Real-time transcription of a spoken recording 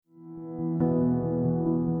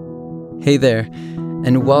Hey there,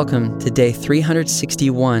 and welcome to day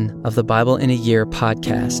 361 of the Bible in a Year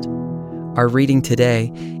podcast. Our reading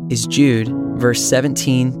today is Jude, verse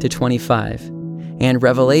 17 to 25, and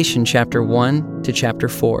Revelation chapter 1 to chapter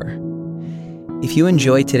 4. If you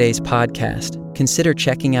enjoy today's podcast, consider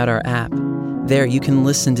checking out our app. There you can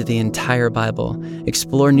listen to the entire Bible,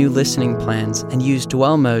 explore new listening plans, and use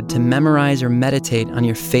dwell mode to memorize or meditate on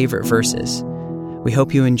your favorite verses. We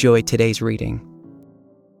hope you enjoy today's reading.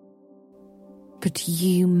 But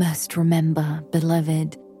you must remember,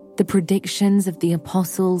 beloved, the predictions of the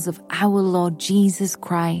apostles of our Lord Jesus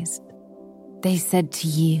Christ. They said to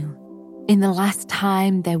you, "In the last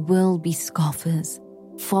time there will be scoffers,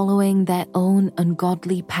 following their own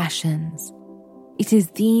ungodly passions. It is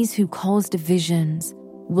these who cause divisions,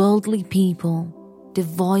 worldly people,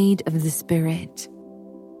 devoid of the Spirit.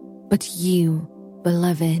 But you,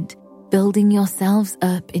 beloved, building yourselves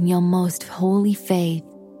up in your most holy faith,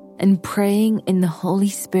 and praying in the Holy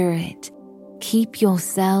Spirit, keep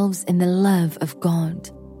yourselves in the love of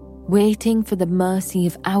God, waiting for the mercy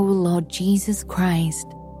of our Lord Jesus Christ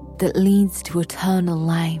that leads to eternal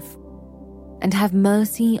life. And have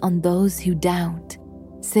mercy on those who doubt,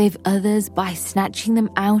 save others by snatching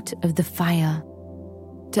them out of the fire.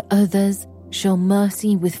 To others show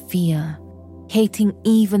mercy with fear, hating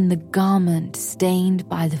even the garment stained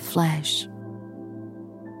by the flesh.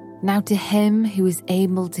 Now to him who is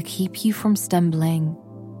able to keep you from stumbling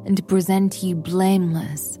and to present you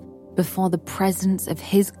blameless before the presence of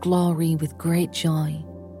his glory with great joy,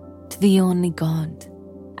 to the only God,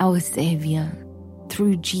 our Savior,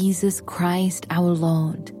 through Jesus Christ our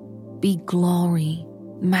Lord, be glory,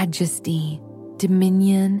 majesty,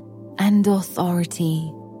 dominion, and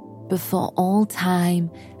authority before all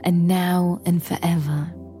time and now and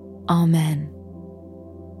forever. Amen.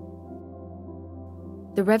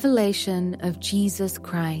 The revelation of Jesus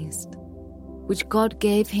Christ, which God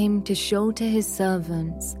gave him to show to his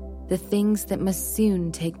servants the things that must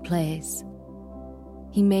soon take place.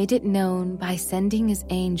 He made it known by sending his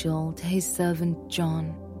angel to his servant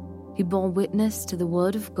John, who bore witness to the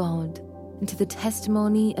word of God and to the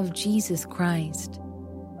testimony of Jesus Christ,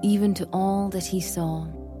 even to all that he saw.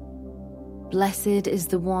 Blessed is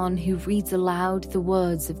the one who reads aloud the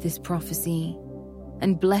words of this prophecy,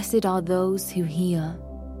 and blessed are those who hear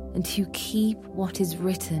and who keep what is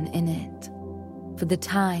written in it, for the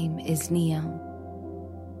time is near.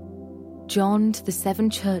 John to the 7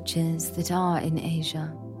 churches that are in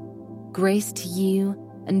Asia. Grace to you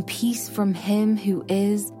and peace from him who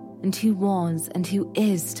is and who was and who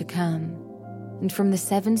is to come, and from the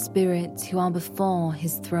 7 spirits who are before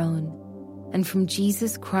his throne, and from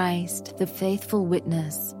Jesus Christ, the faithful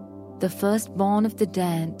witness, the firstborn of the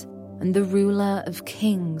dead, and the ruler of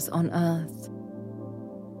kings on earth.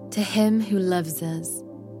 To him who loves us,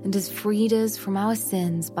 and has freed us from our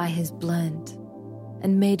sins by his blood,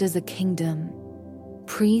 and made us a kingdom,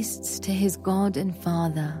 priests to his God and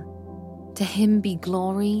Father, to him be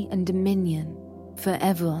glory and dominion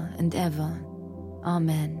forever and ever.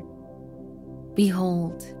 Amen.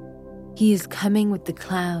 Behold, he is coming with the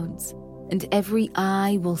clouds, and every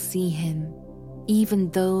eye will see him, even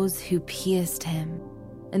those who pierced him.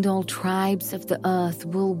 And all tribes of the earth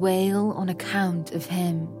will wail on account of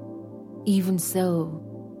him. Even so,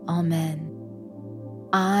 Amen.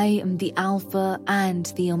 I am the Alpha and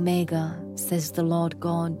the Omega, says the Lord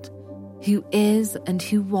God, who is and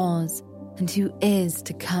who was and who is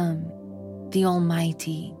to come, the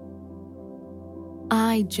Almighty.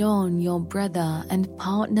 I, John, your brother and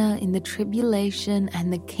partner in the tribulation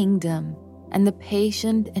and the kingdom and the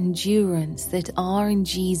patient endurance that are in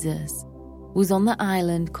Jesus, was on the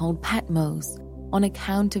island called Patmos on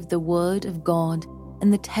account of the word of God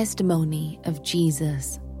and the testimony of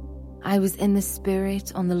Jesus. I was in the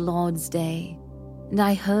Spirit on the Lord's day, and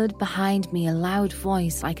I heard behind me a loud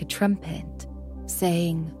voice like a trumpet,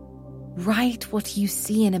 saying, "Write what you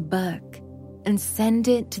see in a book, and send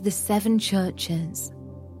it to the 7 churches,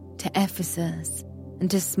 to Ephesus,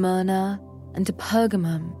 and to Smyrna, and to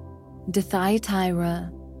Pergamum, and to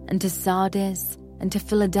Thyatira, and to Sardis, and to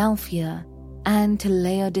Philadelphia, and to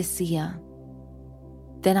Laodicea."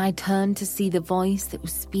 Then I turned to see the voice that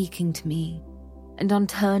was speaking to me, and on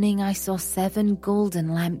turning I saw 7 golden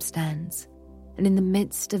lampstands, and in the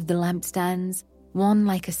midst of the lampstands one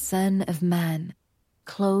like a son of man,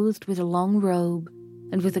 clothed with a long robe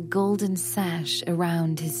and with a golden sash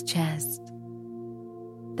around his chest.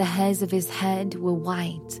 The hairs of his head were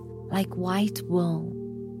white, like white wool,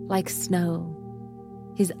 like snow.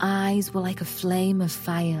 His eyes were like a flame of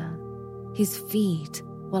fire. His feet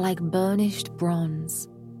were like burnished bronze,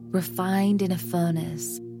 refined in a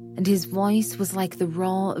furnace, and his voice was like the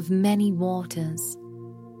roar of many waters.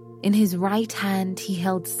 In his right hand he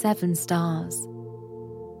held 7 stars.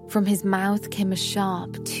 From his mouth came a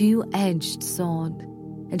sharp, 2-edged sword,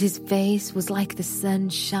 and his face was like the sun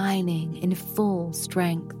shining in full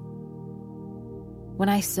strength. When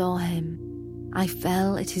I saw him, I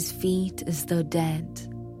fell at his feet as though dead.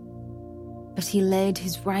 But he laid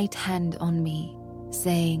his right hand on me,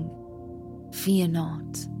 saying, "Fear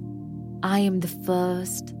not. I am the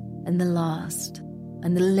first and the last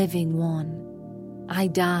and the living one. I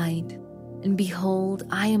died, and behold,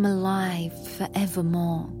 I am alive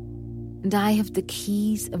forevermore, and I have the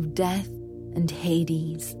keys of death and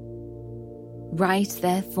Hades. Write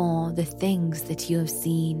therefore the things that you have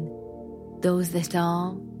seen, those that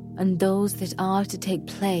are, and those that are to take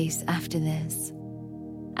place after this.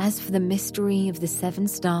 As for the mystery of the 7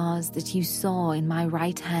 stars that you saw in my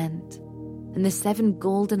right hand, and the 7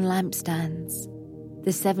 golden lampstands,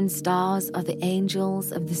 the 7 stars are the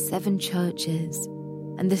angels of the 7 churches,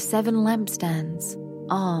 and the 7 lampstands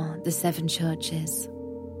are the 7 churches.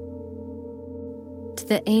 To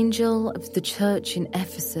the angel of the church in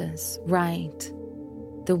Ephesus write,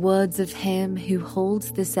 the words of him who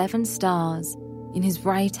holds the 7 stars in his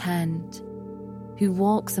right hand, who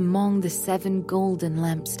walks among the 7 golden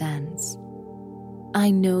lampstands.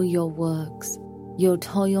 I know your works, your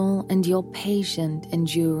toil and your patient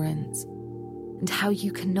endurance, and how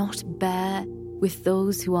you cannot bear with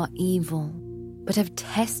those who are evil, but have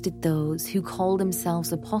tested those who call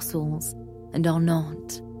themselves apostles and are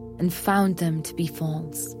not, and found them to be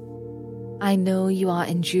false. I know you are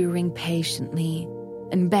enduring patiently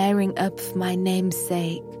and bearing up for my name's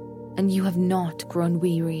sake, and you have not grown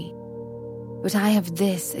weary. But I have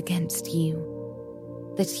this against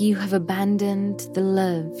you, that you have abandoned the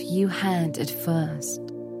love you had at first.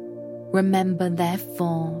 Remember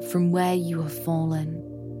therefore from where you have fallen,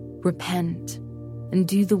 repent, and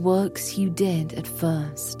do the works you did at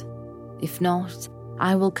first. If not,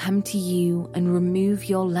 I will come to you and remove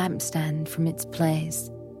your lampstand from its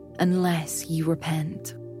place, unless you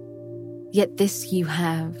repent. Yet this you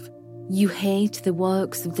have, you hate the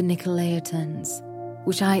works of the Nicolaitans,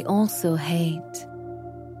 which I also hate.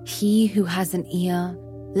 He who has an ear,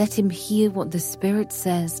 let him hear what the Spirit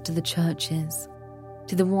says to the churches.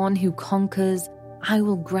 To the one who conquers, I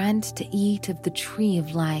will grant to eat of the tree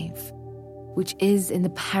of life, which is in the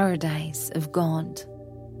paradise of God.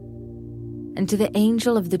 And to the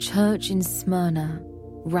angel of the church in Smyrna,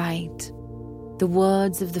 write, the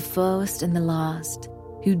words of the first and the last,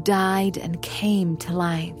 who died and came to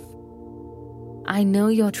life. I know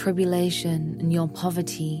your tribulation and your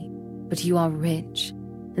poverty, but you are rich,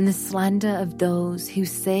 and the slander of those who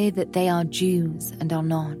say that they are Jews and are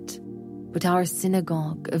not, but are a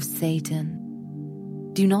synagogue of Satan.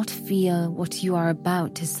 Do not fear what you are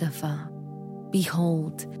about to suffer.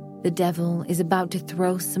 Behold, the devil is about to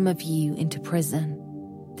throw some of you into prison,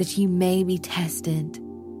 that you may be tested,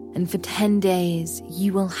 and for 10 days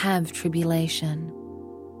you will have tribulation.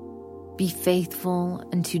 Be faithful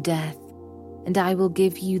unto death, and I will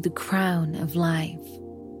give you the crown of life.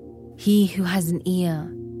 He who has an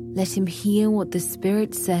ear, let him hear what the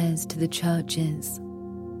Spirit says to the churches.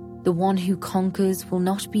 The one who conquers will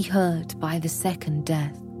not be hurt by the second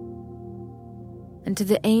death. And to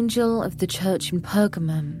the angel of the church in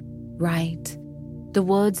Pergamum, write, the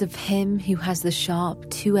words of him who has the sharp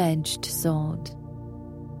 2-edged sword.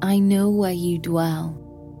 I know where you dwell,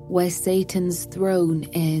 where Satan's throne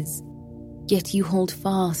is, yet you hold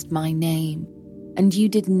fast my name, and you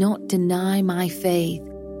did not deny my faith,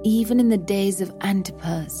 even in the days of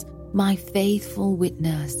Antipas, my faithful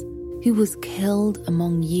witness, who was killed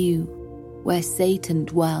among you, where Satan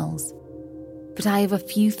dwells. But I have a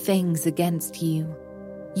few things against you.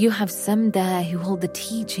 You have some there who hold the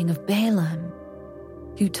teaching of Balaam,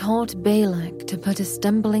 who taught Balak to put a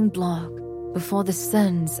stumbling block before the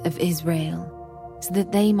sons of Israel, so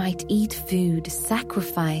that they might eat food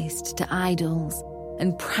sacrificed to idols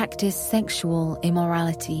and practice sexual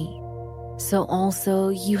immorality. So also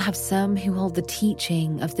you have some who hold the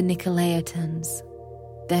teaching of the Nicolaitans.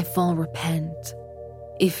 Therefore repent.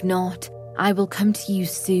 If not, I will come to you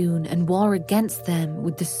soon and war against them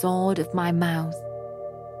with the sword of my mouth.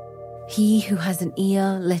 He who has an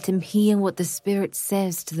ear, let him hear what the Spirit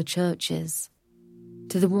says to the churches.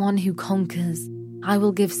 To the one who conquers, I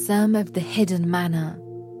will give some of the hidden manna,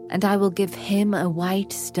 and I will give him a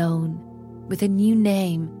white stone, with a new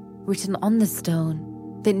name written on the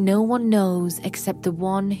stone, that no one knows except the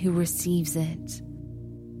one who receives it.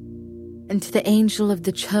 And to the angel of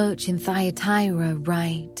the church in Thyatira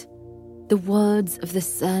write, the words of the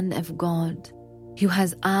Son of God, who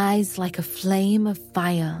has eyes like a flame of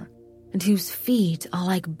fire, and whose feet are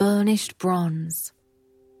like burnished bronze.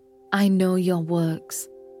 I know your works,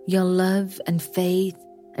 your love and faith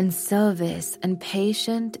and service and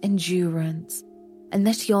patient endurance, and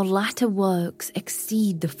that your latter works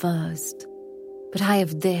exceed the first. But I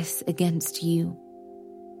have this against you,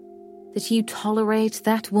 that you tolerate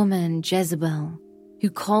that woman Jezebel, who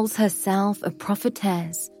calls herself a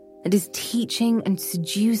prophetess and is teaching and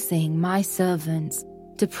seducing my servants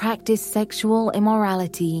to practice sexual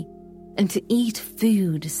immorality and to eat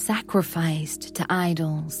food sacrificed to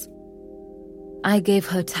idols. I gave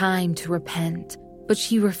her time to repent, but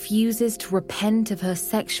she refuses to repent of her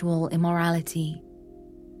sexual immorality.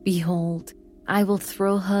 Behold, I will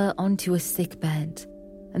throw her onto a sickbed,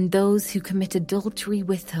 and those who commit adultery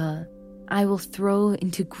with her I will throw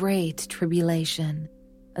into great tribulation,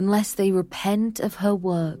 unless they repent of her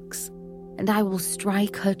works, and I will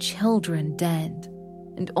strike her children dead,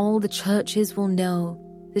 and all the churches will know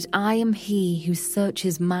that I am he who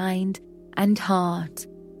searches mind and heart,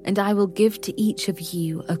 and I will give to each of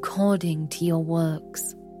you according to your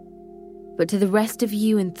works. But to the rest of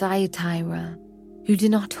you in Thyatira, who do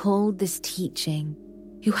not hold this teaching,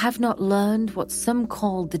 who have not learned what some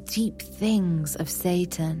call the deep things of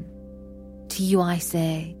Satan, to you I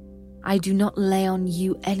say, I do not lay on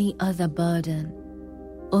you any other burden.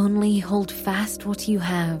 Only hold fast what you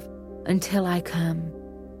have until I come.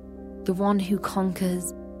 The one who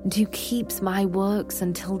conquers and who keeps my works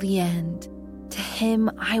until the end, to him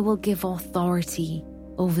I will give authority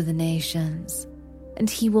over the nations, and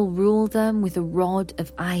he will rule them with a rod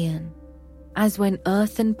of iron, as when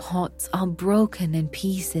earthen pots are broken in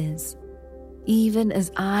pieces, even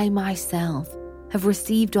as I myself have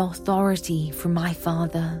received authority from my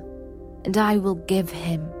Father, and I will give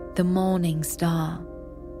him the morning star.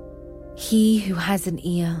 He who has an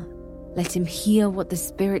ear, let him hear what the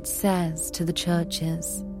Spirit says to the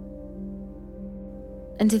churches.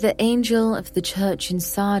 And to the angel of the church in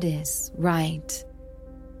Sardis write,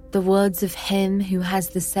 the words of him who has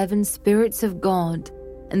the 7 spirits of God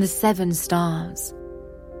and the 7 stars.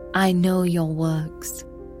 I know your works.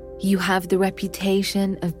 You have the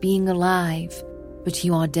reputation of being alive, but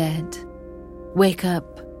you are dead. Wake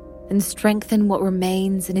up and strengthen what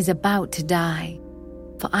remains and is about to die,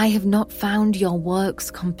 for I have not found your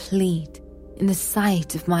works complete in the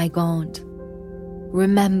sight of my God.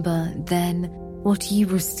 Remember, then, what you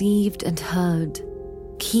received and heard.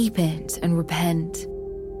 Keep it and repent.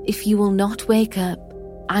 If you will not wake up,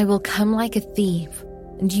 I will come like a thief,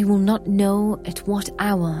 and you will not know at what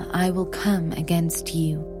hour I will come against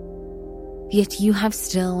you. Yet you have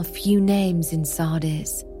still a few names in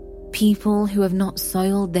Sardis, people who have not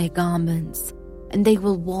soiled their garments, and they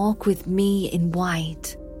will walk with me in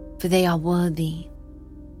white, for they are worthy.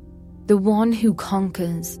 The one who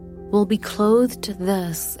conquers will be clothed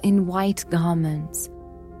thus in white garments,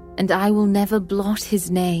 and I will never blot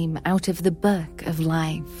his name out of the book of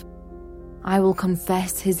life. I will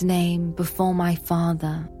confess his name before my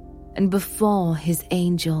Father and before his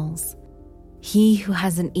angels. He who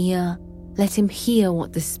has an ear, let him hear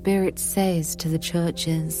what the Spirit says to the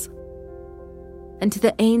churches. And to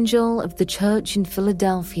the angel of the church in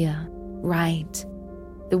Philadelphia, write,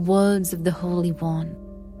 the words of the Holy One,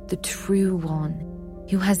 the true One,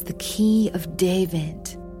 who has the key of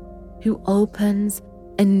David, who opens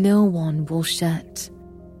and no one will shut,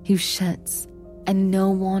 who shuts and no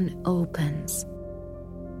one opens.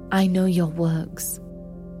 I know your works.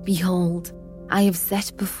 Behold, I have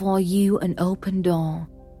set before you an open door,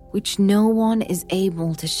 which no one is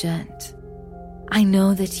able to shut. I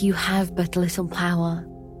know that you have but little power,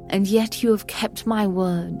 and yet you have kept my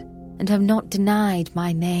word and have not denied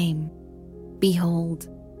my name. Behold,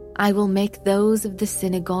 I will make those of the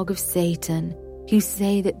synagogue of Satan who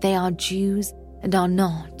say that they are Jews and are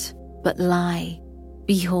not, but lie.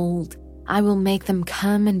 Behold, I will make them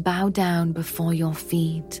come and bow down before your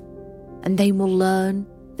feet, and they will learn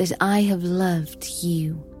that I have loved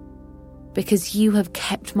you, because you have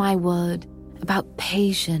kept my word about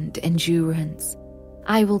patient endurance.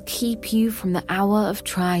 I will keep you from the hour of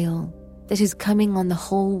trial that is coming on the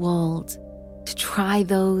whole world, to try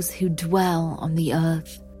those who dwell on the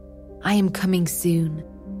earth. I am coming soon.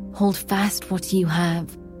 Hold fast what you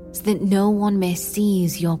have, so that no one may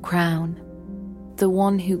seize your crown. The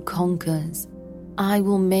one who conquers, I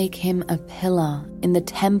will make him a pillar in the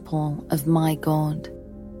temple of my God.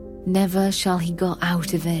 Never shall he go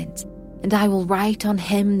out of it, and I will write on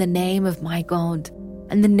him the name of my God,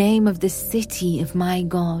 and the name of the city of my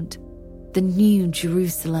God, the New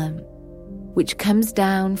Jerusalem, which comes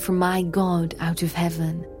down from my God out of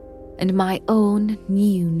heaven, and my own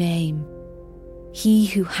new name. He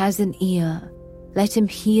who has an ear, let him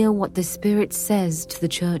hear what the Spirit says to the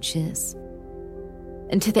churches.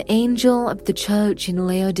 And to the angel of the church in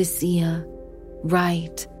Laodicea,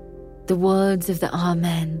 write the words of the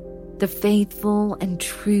Amen, the faithful and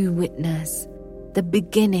true witness, the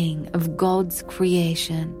beginning of God's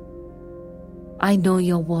creation. I know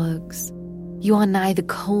your works. You are neither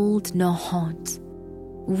cold nor hot.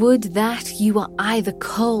 Would that you were either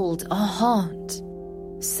cold or hot.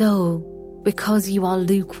 So, because you are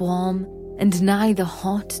lukewarm and neither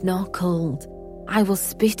hot nor cold, I will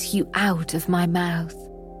spit you out of my mouth.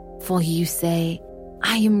 For you say,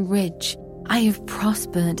 I am rich, I have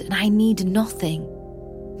prospered, and I need nothing,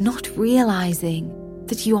 not realizing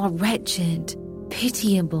that you are wretched,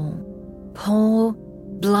 pitiable, poor,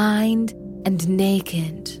 blind, and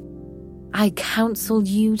naked. I counsel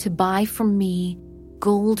you to buy from me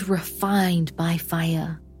gold refined by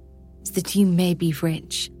fire, so that you may be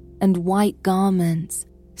rich, and white garments,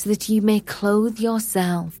 so that you may clothe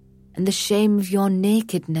yourself, and the shame of your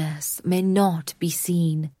nakedness may not be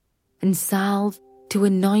seen, and salve to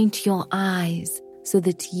anoint your eyes, so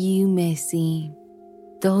that you may see.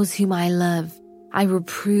 Those whom I love, I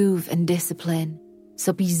reprove and discipline,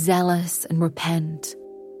 so be zealous and repent.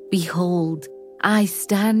 Behold, I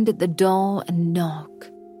stand at the door and knock.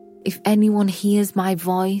 If anyone hears my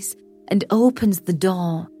voice and opens the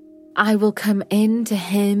door, I will come in to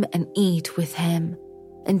him and eat with him,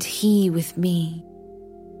 and he with me.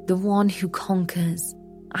 The one who conquers,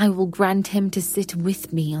 I will grant him to sit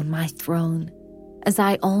with me on my throne, as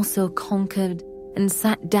I also conquered and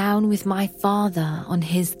sat down with my Father on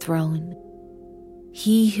his throne.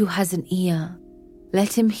 He who has an ear,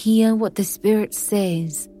 let him hear what the Spirit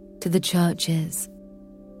says to the churches.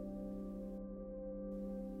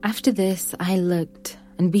 After this I looked,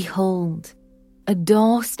 and behold, a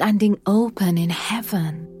door standing open in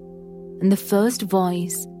heaven. And the first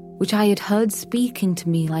voice, which I had heard speaking to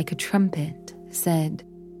me like a trumpet, said,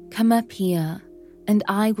 Come up here, and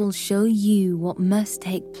I will show you what must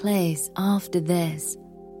take place after this.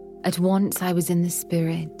 At once I was in the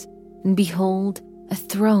Spirit, and behold, a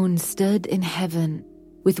throne stood in heaven,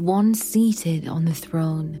 with one seated on the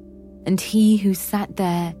throne. And he who sat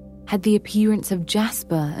there had the appearance of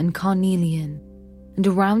jasper and carnelian, and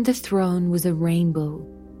around the throne was a rainbow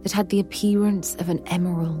that had the appearance of an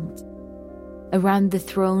emerald. Around the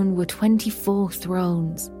throne were 24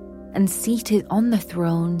 thrones, and seated on the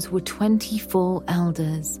thrones were 24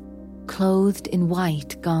 elders, clothed in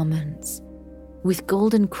white garments, with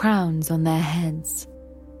golden crowns on their heads.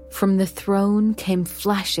 From the throne came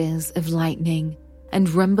flashes of lightning, and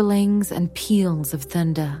rumblings and peals of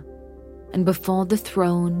thunder. And before the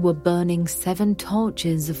throne were burning 7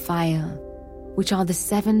 torches of fire, which are the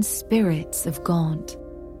 7 spirits of God.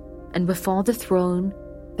 And before the throne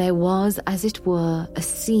there was, as it were, a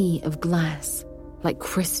sea of glass, like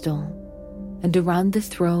crystal. And around the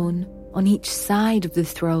throne, on each side of the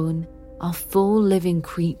throne, are 4 living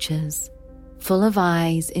creatures, full of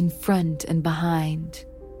eyes in front and behind.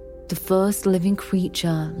 The first living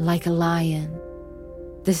creature like a lion,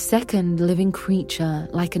 the second living creature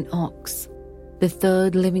like an ox, the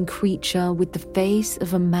third living creature with the face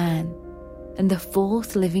of a man, and the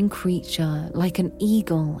fourth living creature like an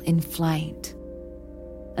eagle in flight.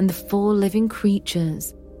 And the 4 living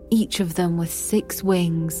creatures, each of them with 6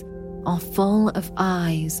 wings, are full of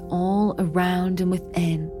eyes all around and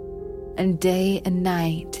within, and day and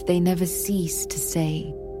night they never cease to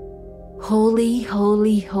say, Holy,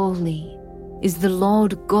 holy, holy is the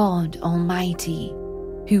Lord God Almighty,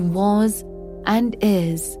 who was and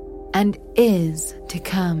is to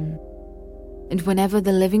come. And whenever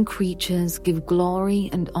the living creatures give glory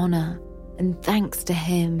and honor and thanks to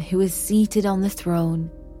him who is seated on the throne,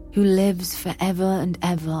 who lives forever and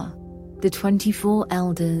ever, the 24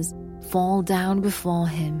 elders fall down before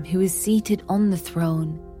him who is seated on the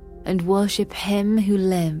throne and worship him who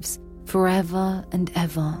lives forever and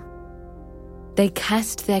ever. They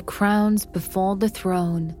cast their crowns before the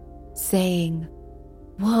throne, saying,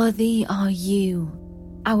 Worthy are you,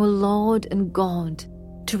 our Lord and God,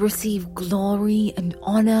 to receive glory and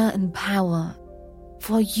honor and power,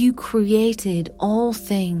 for you created all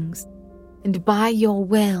things, and by your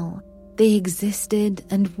will they existed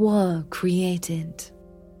and were created.